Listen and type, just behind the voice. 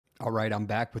All right, I'm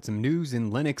back with some news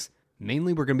in Linux.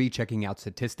 Mainly, we're going to be checking out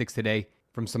statistics today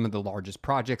from some of the largest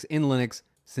projects in Linux.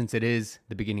 Since it is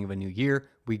the beginning of a new year,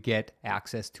 we get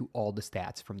access to all the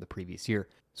stats from the previous year.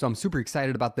 So I'm super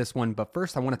excited about this one, but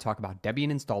first I want to talk about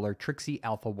Debian installer Trixie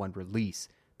Alpha 1 release.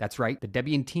 That's right, the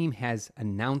Debian team has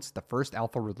announced the first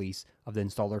alpha release of the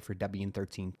installer for Debian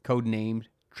 13, codenamed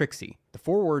Trixie. The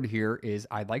foreword here is,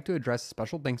 I'd like to address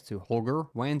special thanks to Holger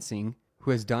Wansing,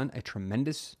 who has done a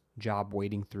tremendous job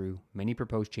wading through many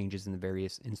proposed changes in the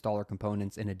various installer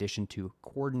components in addition to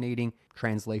coordinating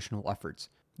translational efforts.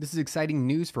 This is exciting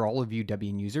news for all of you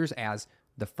Debian users, as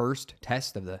the first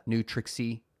test of the new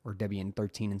Trixie or Debian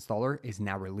 13 installer is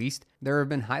now released. There have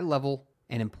been high-level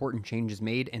and important changes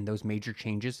made, and those major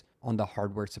changes on the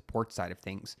hardware support side of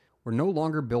things. We're no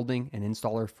longer building an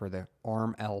installer for the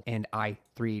ARM, L, and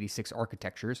i386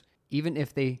 architectures, even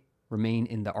if they remain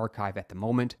in the archive at the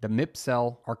moment. The MIP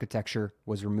cell architecture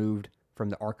was removed from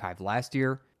the archive last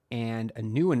year, and a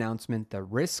new announcement, the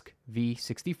RISC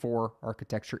v64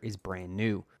 architecture is brand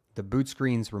new. The boot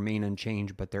screens remain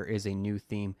unchanged, but there is a new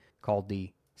theme called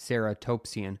the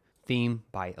Ceratopsian theme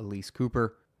by Elise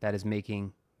Cooper that is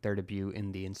making their debut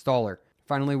in the installer.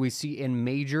 Finally, we see a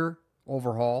major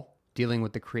overhaul dealing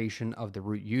with the creation of the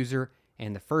root user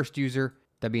and the first user.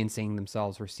 Debian saying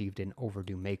themselves received an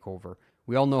overdue makeover.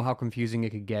 We all know how confusing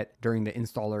it could get during the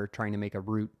installer trying to make a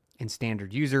root and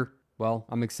standard user. Well,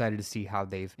 I'm excited to see how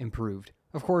they've improved.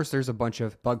 Of course, there's a bunch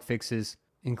of bug fixes,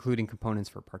 including components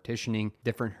for partitioning,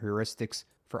 different heuristics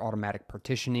for automatic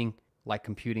partitioning, like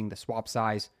computing the swap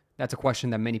size. That's a question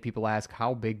that many people ask,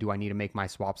 how big do I need to make my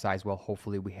swap size? Well,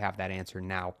 hopefully we have that answer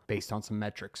now based on some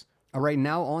metrics. All right,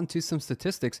 now on to some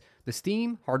statistics. The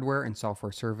Steam Hardware and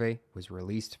Software Survey was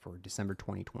released for December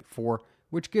 2024,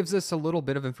 which gives us a little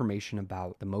bit of information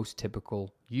about the most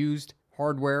typical used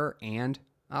hardware and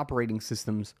operating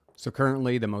systems. So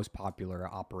currently the most popular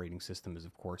operating system is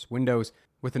of course Windows,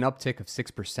 with an uptick of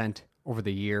 6% over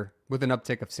the year, with an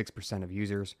uptick of 6% of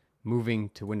users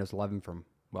moving to Windows 11 from,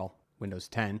 well, Windows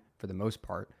 10 for the most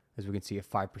part, as we can see a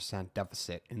 5%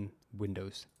 deficit in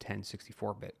Windows 10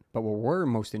 64-bit. But what we're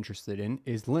most interested in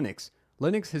is Linux.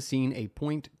 Linux has seen a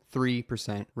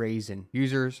 0.3% raise in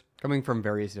users coming from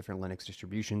various different Linux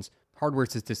distributions. Hardware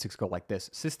statistics go like this.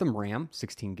 System RAM,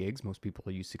 16 gigs. Most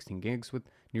people use 16 gigs, with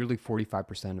nearly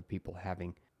 45% of people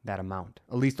having that amount,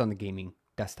 at least on the gaming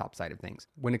desktop side of things.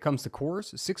 When it comes to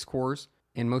cores, 6 cores,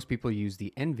 and most people use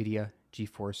the NVIDIA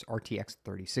GeForce RTX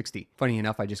 3060. Funny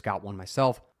enough, I just got one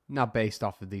myself, not based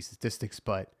off of these statistics,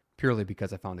 but purely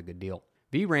because I found a good deal.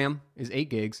 VRAM is 8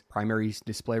 gigs, primary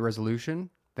display resolution,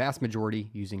 vast majority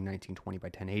using 1920 by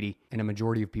 1080, and a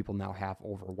majority of people now have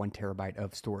over 1 terabyte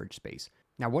of storage space.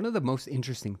 Now, one of the most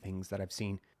interesting things that I've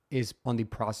seen is on the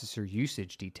processor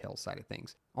usage details side of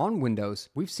things. On Windows,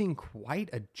 we've seen quite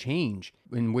a change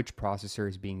in which processor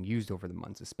is being used over the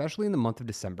months, especially in the month of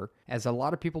December. As a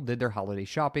lot of people did their holiday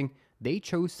shopping, they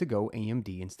chose to go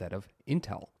AMD instead of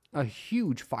Intel. A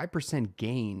huge 5%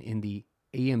 gain in the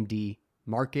AMD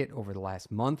market over the last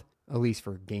month, at least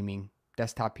for gaming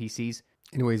desktop PCs.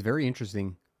 Anyways, very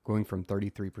interesting, going from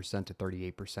 33% to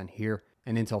 38% here,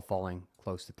 and Intel falling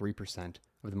close to 3%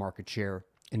 of the market share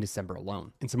in December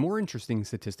alone. And some more interesting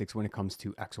statistics when it comes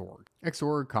to Xorg.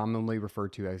 Xorg, commonly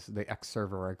referred to as the X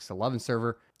server or X11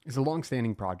 server, is a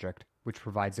long-standing project which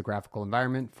provides the graphical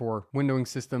environment for windowing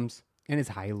systems and is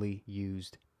highly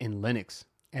used in Linux,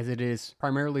 as it is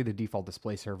primarily the default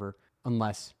display server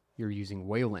unless you're using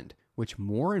Wayland, which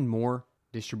more and more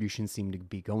distributions seem to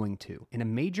be going to. And a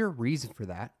major reason for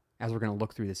that, as we're going to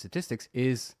look through the statistics,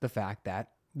 is the fact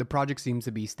that the project seems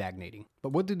to be stagnating.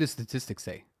 But what do the statistics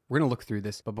say? We're going to look through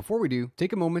this, but before we do,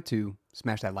 take a moment to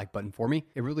smash that like button for me.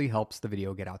 It really helps the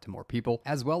video get out to more people,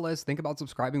 as well as think about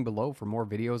subscribing below for more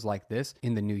videos like this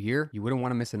in the new year. You wouldn't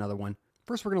want to miss another one.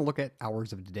 First, we're going to look at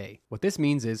hours of the day. What this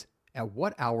means is, at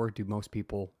what hour do most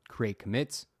people create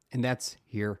commits? And that's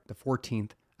here, the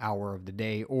 14th hour of the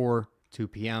day, or 2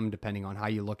 p.m., depending on how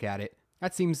you look at it.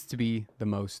 That seems to be the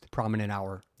most prominent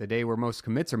hour, the day where most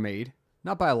commits are made.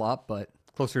 Not by a lot, but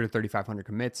closer to 3,500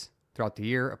 commits throughout the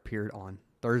year appeared on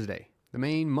Thursday. The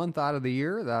main month out of the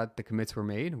year that the commits were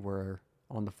made were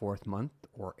on the 4th month,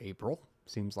 or April.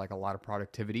 Seems like a lot of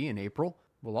productivity in April.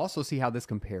 We'll also see how this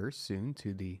compares soon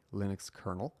to the Linux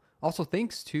kernel. Also,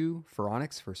 thanks to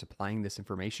Phoronix for supplying this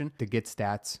information. The Git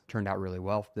stats turned out really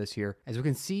well this year. As we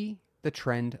can see, the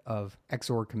trend of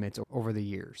Xorg commits over the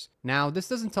years. Now, this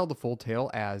doesn't tell the full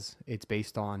tale, as it's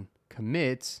based on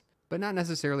commits, but not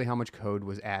necessarily how much code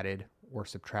was added or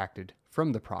subtracted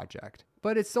from the project.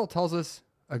 But it still tells us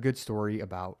a good story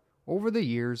about, over the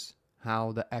years,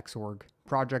 how the Xorg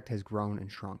project has grown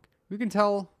and shrunk. We can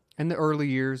tell In the early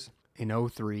years, in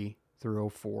 '03 through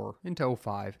 '04 into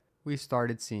 '05, we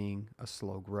started seeing a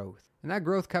slow growth. And that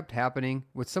growth kept happening,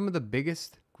 with some of the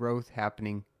biggest growth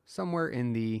happening somewhere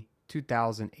in the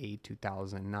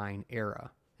 2008-2009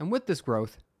 era. And with this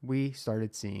growth, we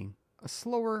started seeing a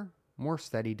slower, more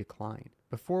steady decline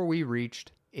before we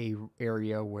reached a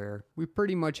area where we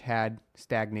pretty much had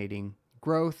stagnating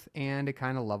growth, and it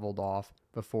kind of leveled off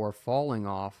before falling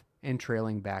off and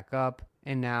trailing back up.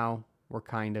 And now we're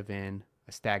kind of in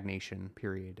a stagnation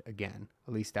period again.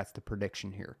 At least that's the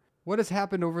prediction here. What has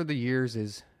happened over the years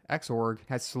is Xorg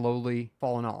has slowly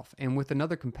fallen off. And with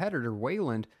another competitor,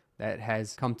 Wayland, that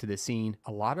has come to the scene,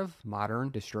 a lot of modern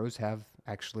distros have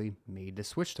actually made the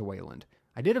switch to Wayland.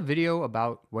 I did a video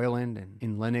about Wayland and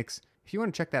in Linux. If you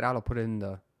want to check that out, I'll put it in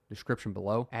the description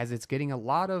below, as it's getting a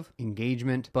lot of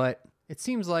engagement. But it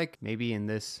seems like maybe in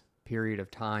this period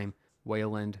of time,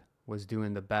 Wayland was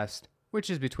doing the best, which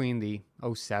is between the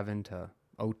 '07 to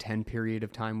 '10 period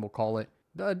of time, we'll call it.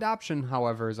 The adoption,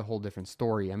 however, is a whole different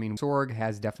story. I mean, Xorg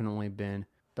has definitely been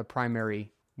the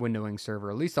primary windowing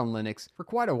server, at least on Linux, for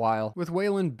quite a while, with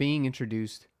Wayland being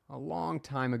introduced a long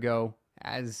time ago,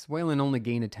 as Wayland only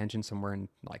gained attention somewhere in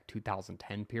like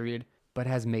 2010 period, but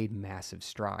has made massive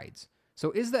strides.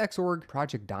 So is the Xorg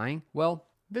project dying? Well,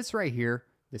 this right here,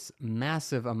 this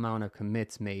massive amount of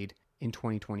commits made in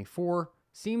 2024,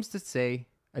 seems to say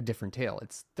a different tale.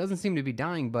 It doesn't seem to be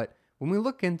dying, but when we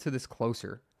look into this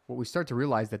closer, what we start to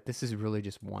realize that this is really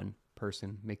just one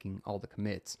person making all the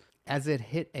commits. As it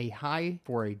hit a high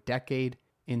for a decade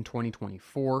in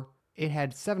 2024, it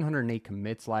had 708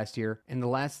 commits last year, and the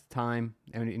last time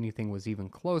anything was even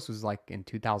close was like in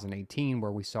 2018,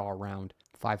 where we saw around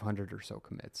 500 or so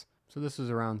commits. So this is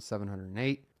around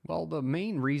 708. Well, the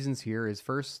main reasons here is,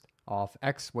 first off,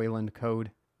 Wayland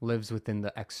code lives within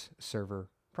the X server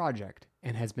project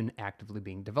and has been actively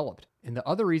being developed. And the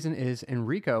other reason is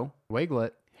Enrico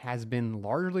Wagelet has been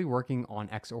largely working on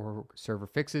Xorg server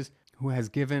fixes, who has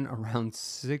given around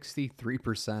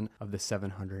 63% of the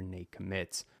 708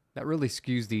 commits. That really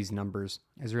skews these numbers,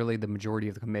 as really the majority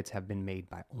of the commits have been made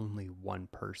by only one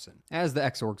person. As the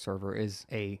Xorg server is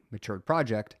a matured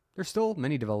project, there's still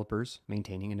many developers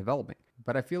maintaining and developing.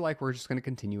 But I feel like we're just going to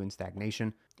continue in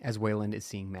stagnation, as Wayland is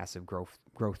seeing massive growth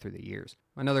through the years.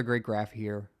 Another great graph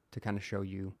here to kind of show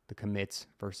you the commits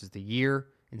versus the year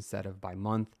instead of by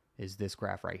month is this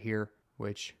graph right here,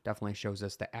 which definitely shows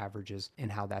us the averages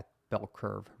and how that bell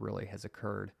curve really has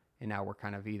occurred. And now we're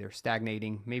kind of either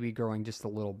stagnating, maybe growing just a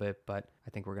little bit, but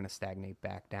I think we're going to stagnate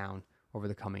back down over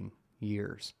the coming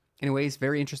years. Anyways,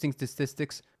 very interesting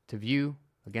statistics to view.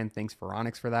 Again, thanks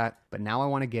Veronix for that. But now I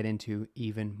want to get into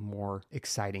even more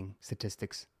exciting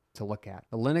statistics to look at.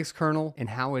 The Linux kernel and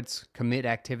how its commit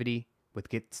activity with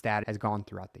git stat has gone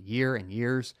throughout the year and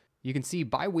years. You can see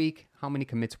by week how many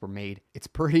commits were made. It's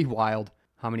pretty wild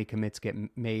how many commits get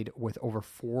made, with over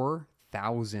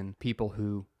 4,000 people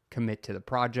who commit to the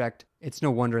project. It's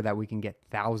no wonder that we can get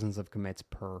thousands of commits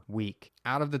per week.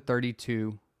 Out of the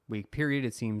 32-week period,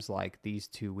 it seems like these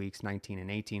 2 weeks, 19 and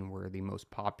 18, were the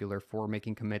most popular for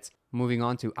making commits. Moving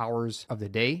on to hours of the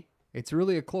day, it's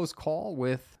really a close call,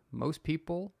 with most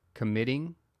people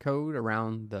committing code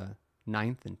around the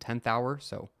 9th and 10th hour.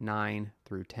 So 9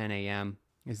 through 10 a.m.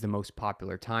 is the most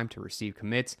popular time to receive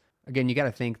commits. Again, you got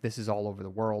to think this is all over the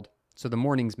world, so the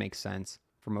mornings make sense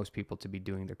for most people to be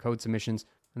doing their code submissions.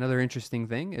 Another interesting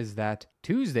thing is that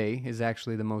Tuesday is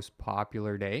actually the most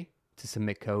popular day to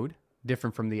submit code,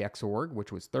 different from the Xorg,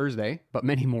 which was Thursday, but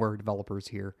many more developers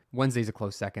here. Wednesday's a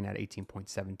close second at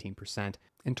 18.17%.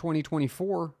 In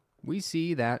 2024, we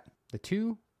see that the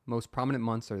two most prominent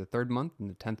months are the 3rd month and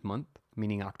the 10th month,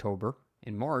 meaning October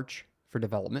and March, for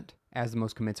development, as the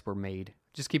most commits were made.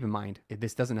 Just keep in mind,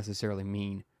 this doesn't necessarily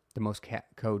mean the most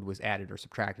code was added or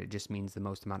subtracted. It just means the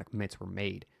most amount of commits were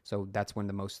made. So that's when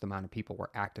the most amount of people were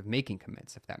active making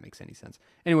commits, if that makes any sense.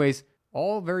 Anyways,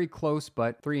 all very close,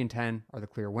 but 3 and 10 are the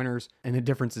clear winners, and the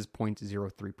difference is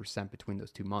 0.03% between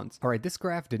those 2 months. All right, this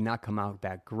graph did not come out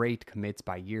that great commits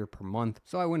by year per month,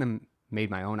 so I went and made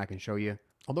my own. I can show you.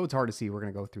 Although it's hard to see, we're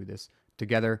going to go through this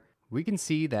together. We can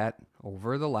see that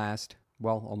over the last,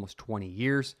 well, almost 20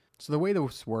 years. So the way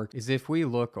this works is, if we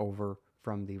look over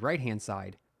from the right-hand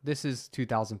side, this is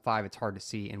 2005, it's hard to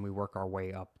see, and we work our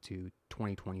way up to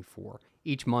 2024.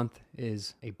 Each month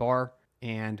is a bar,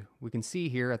 and we can see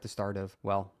here at the start of,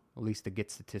 well, at least the Git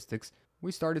statistics,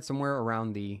 we started somewhere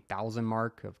around the 1,000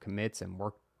 mark of commits and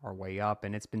worked our way up,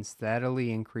 and it's been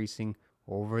steadily increasing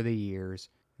over the years.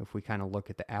 If we kind of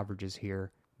look at the averages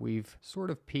here, we've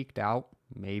sort of peaked out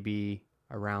maybe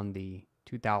around the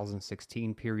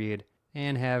 2016 period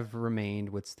and have remained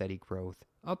with steady growth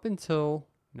up until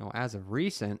as of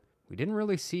recent, we didn't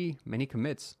really see many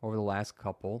commits over the last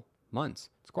couple months.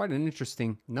 It's quite an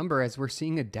interesting number as we're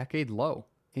seeing a decade low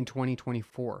in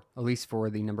 2024, at least for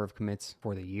the number of commits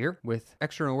for the year, with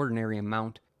extraordinary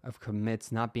amount of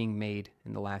commits not being made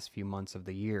in the last few months of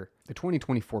the year. The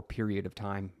 2024 period of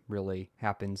time really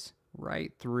happens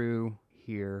right through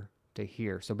here to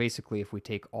here. So basically, if we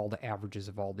take all the averages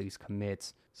of all these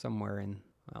commits somewhere in,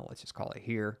 well, let's just call it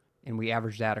here, and we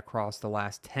average that across the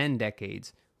last 10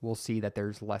 decades, we'll see that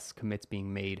there's less commits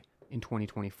being made in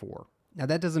 2024. Now,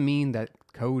 that doesn't mean that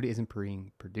code isn't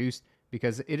being produced,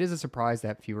 because it is a surprise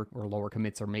that fewer or lower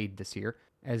commits are made this year,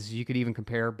 as you could even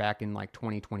compare back in like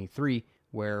 2023,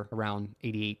 where around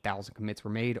 88,000 commits were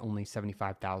made, only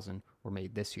 75,000 were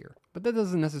made this year. But that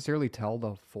doesn't necessarily tell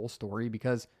the full story,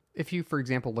 because if you, for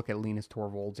example, look at Linus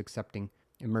Torvalds accepting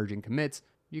emerging commits,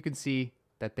 you can see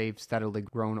that they've steadily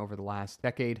grown over the last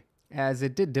decade, as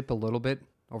it did dip a little bit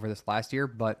over this last year,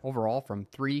 but overall from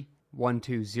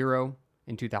 3,120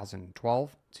 in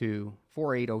 2012 to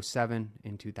 4,807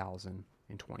 in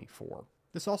 2024.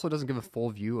 This also doesn't give a full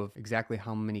view of exactly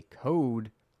how many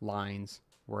code lines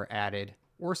were added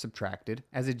or subtracted,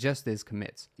 as it just is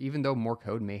commits. Even though more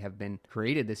code may have been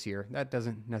created this year, that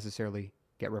doesn't necessarily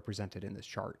get represented in this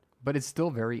chart. But it's still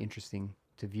very interesting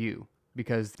to view,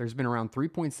 because there's been around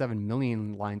 3.7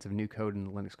 million lines of new code in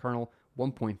the Linux kernel,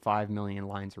 1.5 million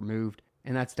lines removed,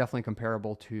 and that's definitely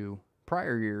comparable to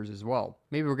prior years as well.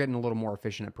 Maybe we're getting a little more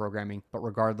efficient at programming, but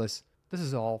regardless, this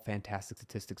is all fantastic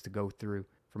statistics to go through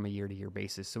from a year-to-year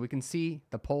basis, so we can see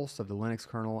the pulse of the Linux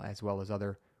kernel as well as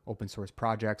other open source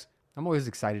projects. I'm always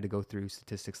excited to go through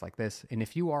statistics like this, and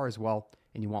if you are as well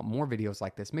and you want more videos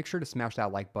like this, make sure to smash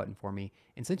that like button for me.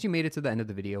 And since you made it to the end of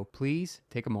the video, please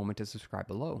take a moment to subscribe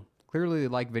below. Clearly you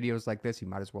like videos like this, you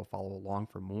might as well follow along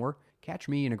for more. Catch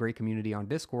me in a great community on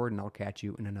Discord, and I'll catch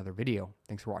you in another video.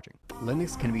 Thanks for watching.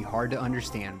 Linux can be hard to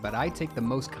understand, but I take the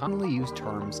most commonly used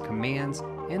terms, commands,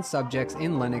 and subjects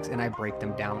in Linux, and I break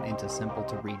them down into simple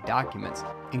to read documents,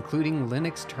 including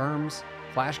Linux terms,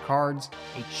 flashcards,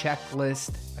 a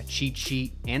checklist, a cheat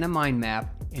sheet, and a mind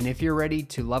map. And if you're ready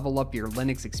to level up your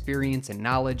Linux experience and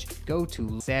knowledge, go to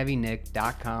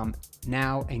SavvyNik.com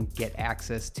now and get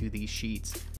access to these sheets.